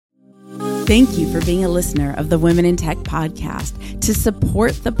Thank you for being a listener of the Women in Tech podcast. To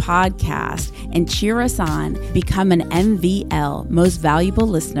support the podcast and cheer us on, become an MVL, Most Valuable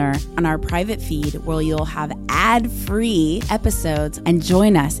Listener, on our private feed where you'll have ad-free episodes and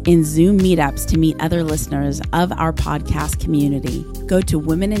join us in Zoom meetups to meet other listeners of our podcast community. Go to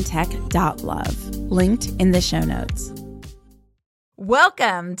womenintech.love, linked in the show notes.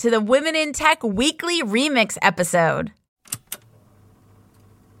 Welcome to the Women in Tech Weekly Remix episode.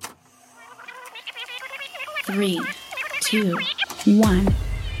 3, 2, 1.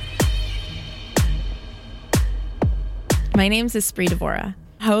 My name's Espree Devora,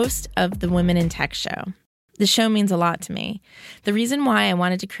 host of the Women in Tech Show. The show means a lot to me. The reason why I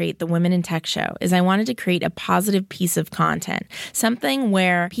wanted to create the Women in Tech Show is I wanted to create a positive piece of content, something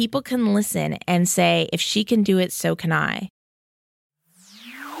where people can listen and say, if she can do it, so can I.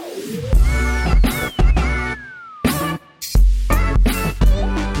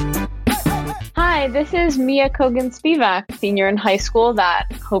 Hi, this is Mia Kogan-Spivak, senior in high school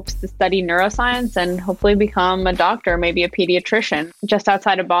that hopes to study neuroscience and hopefully become a doctor, maybe a pediatrician, just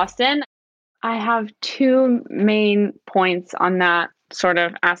outside of Boston. I have two main points on that sort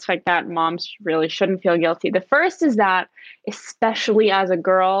of aspect that moms really shouldn't feel guilty. The first is that, especially as a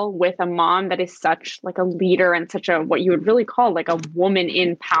girl with a mom that is such like a leader and such a, what you would really call like a woman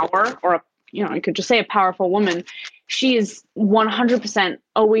in power, or a, you could just say a powerful woman, she is 100%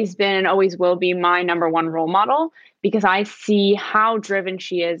 always been and always will be my number one role model, because I see how driven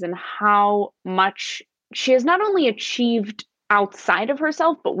she is and how much she has not only achieved outside of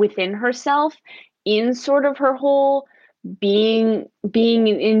herself, but within herself in sort of her whole being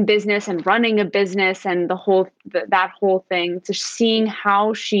in business and running a business and that whole thing, to seeing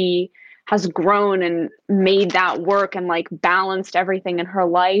how she has grown and made that work and like balanced everything in her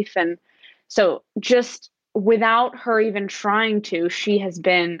life. And so just without her even trying to, she has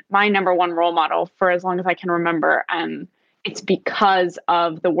been my number one role model for as long as I can remember. And it's because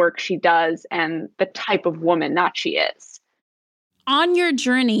of the work she does and the type of woman that she is. On your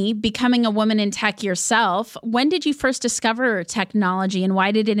journey becoming a woman in tech yourself, when did you first discover technology and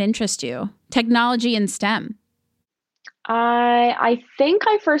why did it interest you? Technology and STEM. I think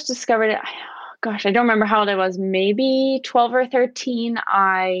I first discovered it, gosh, I don't remember how old I was, maybe 12 or 13.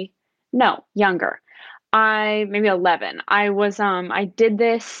 No, younger. Maybe 11. I did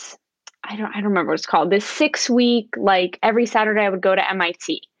this, I don't remember what it's called, this 6-week, like every Saturday I would go to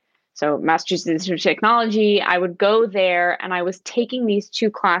MIT. So Massachusetts Institute of Technology, I would go there and I was taking these two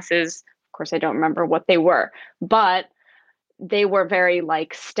classes. Of course, I don't remember what they were, but they were very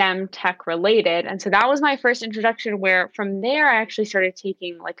like STEM tech related. And so that was my first introduction, where from there I actually started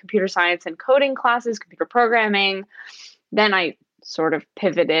taking like computer science and coding classes, computer programming. Then I sort of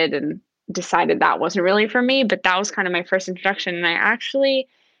pivoted and decided that wasn't really for me, but that was kind of my first introduction. And I actually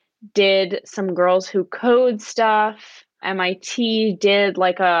did some Girls Who Code stuff. MIT did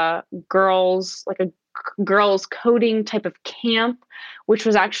like a girls coding type of camp, which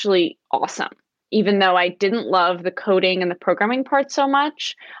was actually awesome. Even though I didn't love the coding and the programming part so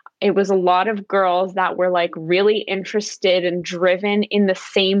much, it was a lot of girls that were like really interested and driven in the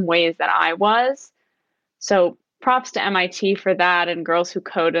same ways that I was. So props to MIT for that, and Girls Who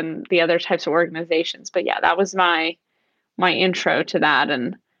Code and the other types of organizations. But yeah, that was my intro to that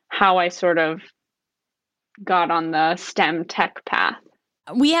and how I sort of got on the STEM tech path.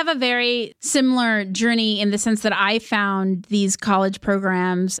 We have a very similar journey in the sense that I found these college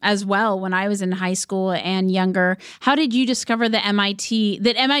programs as well when I was in high school and younger. How did you discover that MIT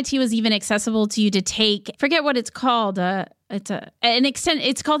was even accessible to you to take? Forget what it's called.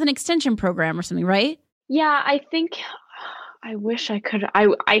 It's called an extension program or something, right? Yeah, I think, I wish I could,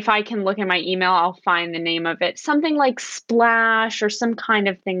 if I can look in my email, I'll find the name of it. Something like Splash or some kind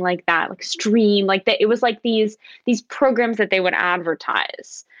of thing like that, like Stream, like that. It was like these programs that they would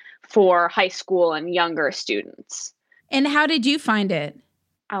advertise for high school and younger students. And how did you find it?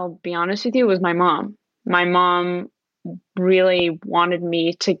 I'll be honest with you, it was my mom. My mom really wanted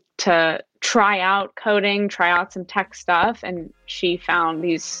me to try out coding, try out some tech stuff, and she found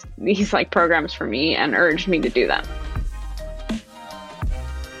these like programs for me and urged me to do them.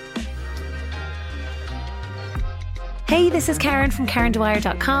 Hey, this is Karen from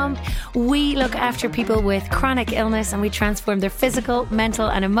KarenDwyer.com. We look after people with chronic illness and we transform their physical, mental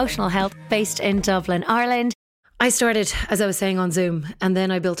and emotional health, based in Dublin, Ireland. I started, as I was saying, on Zoom, and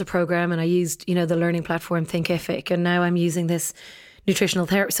then I built a program and I used, the learning platform Thinkific, and now I'm using this nutritional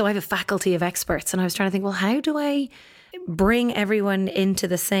therapy. So I have a faculty of experts, and I was trying to think, well, how do I bring everyone into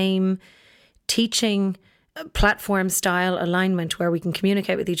the same teaching platform style alignment where we can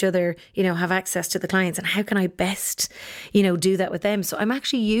communicate with each other, have access to the clients, and how can I best, do that with them? So I'm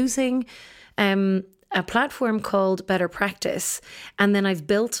actually using a platform called Better Practice. And then I've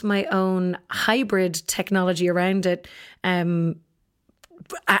built my own hybrid technology around it, and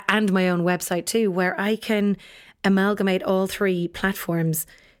my own website too, where I can amalgamate all three platforms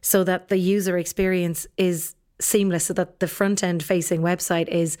so that the user experience is seamless, so that the front end facing website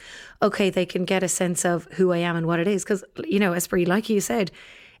is okay. They can get a sense of who I am and what it is. Because, you know, Espree, like you said,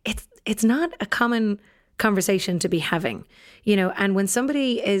 it's not a common conversation to be having, you know, and when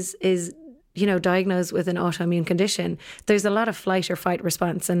somebody is, you know, diagnosed with an autoimmune condition, there's a lot of flight or fight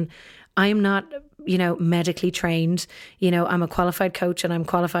response. And I'm not, you know, medically trained. You know, I'm a qualified coach and I'm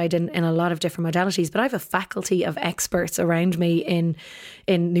qualified in a lot of different modalities, but I have a faculty of experts around me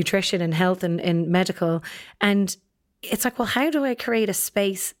in nutrition and health and in medical. And it's like, well, how do I create a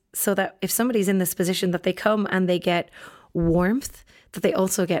space so that if somebody's in this position, that they come and they get warmth, that they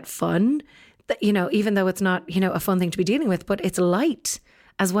also get fun, that, you know, even though it's not, you know, a fun thing to be dealing with, but it's light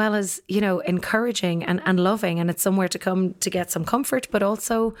as well as, you know, encouraging and loving. And it's somewhere to come to get some comfort, but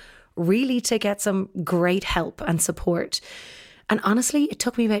also really to get some great help and support. And honestly, it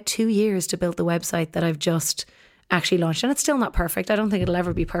took me about 2 years to build the website that I've just actually launched. And it's still not perfect. I don't think it'll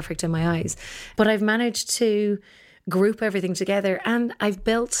ever be perfect in my eyes. But I've managed to group everything together, and I've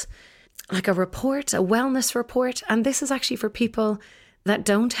built like a report, a wellness report. And this is actually for people that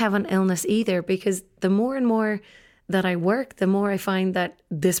don't have an illness either, because the more and more that I work, the more I find that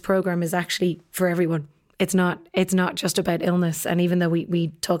this program is actually for everyone. It's not just about illness. And even though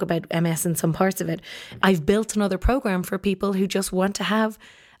we talk about MS in some parts of it, I've built another program for people who just want to have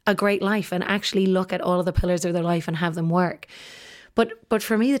a great life and actually look at all of the pillars of their life and have them work. But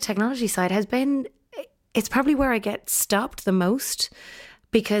for me, the technology side has been, it's probably where I get stopped the most,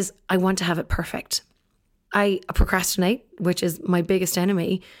 because I want to have it perfect. I procrastinate, which is my biggest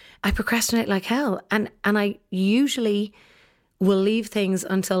enemy. I procrastinate like hell. And I usually will leave things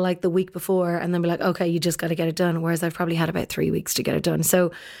until like the week before and then be like, okay, you just got to get it done. Whereas I've probably had about 3 weeks to get it done.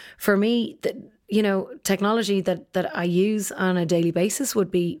 So for me, you know, technology that I use on a daily basis would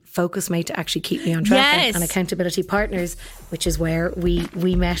be Focusmate to actually keep me on track, yes, and accountability partners, which is where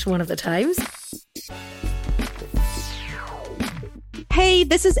we met one of the times. Hey,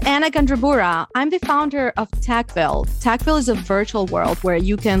 this is Anna Gandrabura. I'm the founder of Techville. Techville is a virtual world where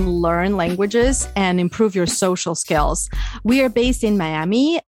you can learn languages and improve your social skills. We are based in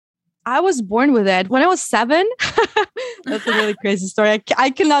Miami. I was born with it when I was 7. That's a really crazy story. I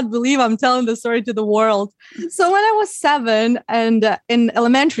cannot believe I'm telling the story to the world. So when I was 7 and in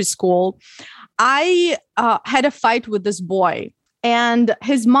elementary school, I had a fight with this boy, and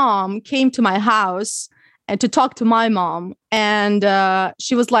his mom came to my house and to talk to my mom. And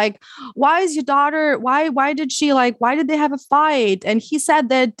she was like, why is your daughter, why did they have a fight? And he said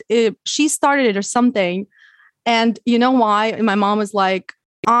that she started it or something. And you know why? And my mom was like,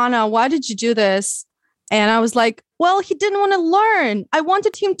 Anna, why did you do this? And I was like, well, he didn't want to learn. I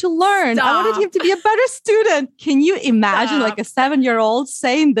wanted him to learn. Stop. I wanted him to be a better student. Can you imagine like a 7-year-old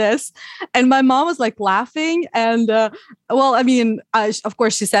saying this? And my mom was like laughing. And well, I mean, of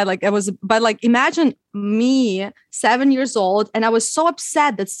course she said like it was, but like imagine me, 7 years old. And I was so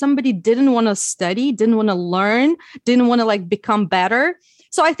upset that somebody didn't want to study, didn't want to learn, didn't want to like become better.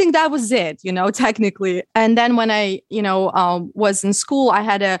 So I think that was it, you know, technically. And then when I, you know, was in school, I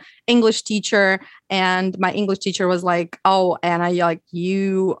had a English teacher, and my English teacher was like, oh, Anna, like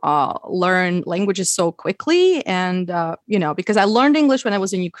you learn languages so quickly. And, you know, because I learned English when I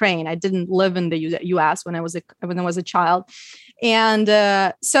was in Ukraine. I didn't live in the US when I was a child.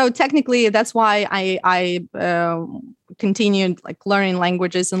 And so technically that's why I continued like learning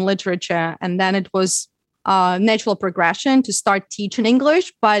languages and literature. And then it was natural progression to start teaching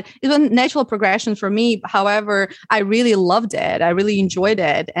English, but it was natural progression for me. However, I really loved it. I really enjoyed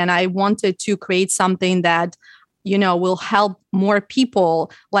it. And I wanted to create something that, you know, will help more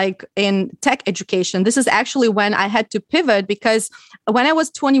people like in tech education. This is actually when I had to pivot, because when I was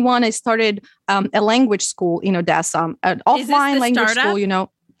 21, I started a language school in Odessa, an offline language school, you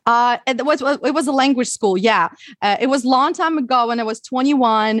know. It was a language school. Yeah. It was a long time ago when I was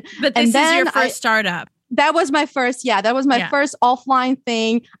 21. But this is your first startup. That was my first, first offline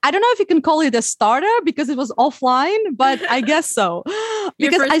thing. I don't know if you can call it a startup because it was offline, but I guess so.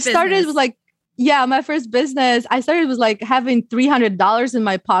 Because I started with like, yeah, my first business, I started with like having $300 in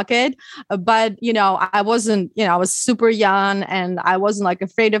my pocket, but you know, I wasn't, you know, I was super young and I wasn't like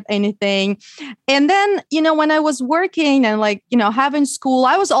afraid of anything. And then, you know, when I was working and like, you know, having school,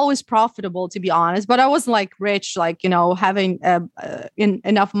 I was always profitable, to be honest, but I wasn't like rich, like, you know, having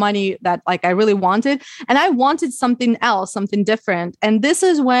enough money that like I really wanted. And I wanted something else, something different. And this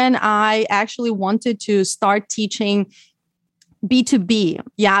is when I actually wanted to start teaching B2B.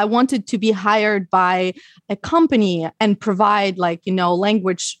 Yeah, I wanted to be hired by a company and provide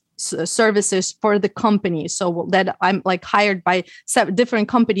language services for the company, so that I'm like hired by different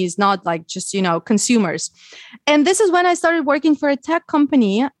companies, not like just consumers. And this is when I started working for a tech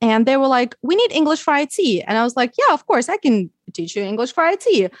company, and they were like, we need English for IT. And I was like, yeah, of course I can teach you English for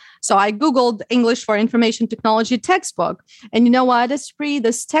IT. So I Googled English for Information Technology textbook. And you know what, Esprit,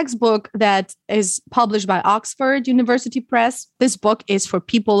 this textbook that is published by Oxford University Press, this book is for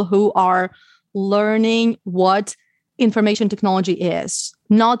people who are learning what information technology is,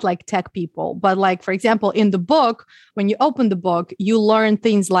 not like tech people, but like, for example, in the book, when you open the book, you learn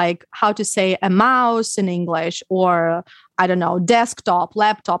things like how to say a mouse in English, or I don't know, desktop,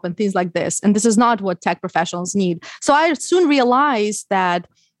 laptop, and things like this. And this is not what tech professionals need. So I soon realized that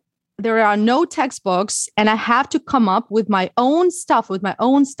there are no textbooks, and I have to come up with my own stuff for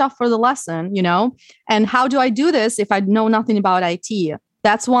the lesson, And how do I do this if I know nothing about IT?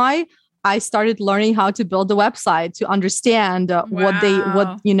 That's why I started learning how to build a website to understand what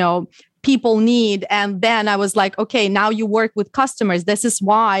people need. And then I was like, okay, now you work with customers. This is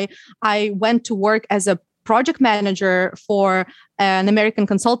why I went to work as a project manager for an American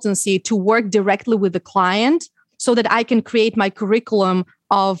consultancy, to work directly with the client so that I can create my curriculum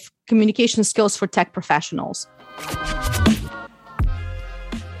of communication skills for tech professionals.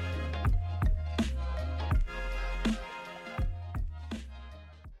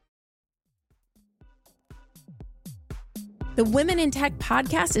 The Women in Tech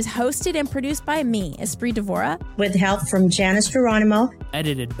podcast is hosted and produced by me, Esprit Devora, with help from Janice Geronimo.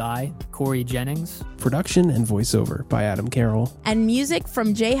 Edited by Corey Jennings. Production and voiceover by Adam Carroll. And music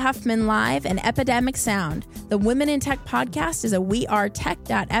from Jay Huffman Live and Epidemic Sound. The Women in Tech podcast is a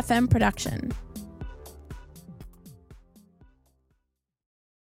wearetech.fm production.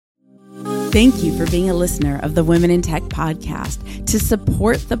 Thank you for being a listener of the Women in Tech podcast. To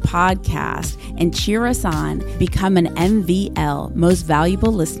support the podcast and cheer us on, become an MVL, Most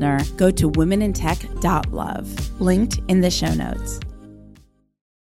Valuable Listener, go to womenintech.love, linked in the show notes.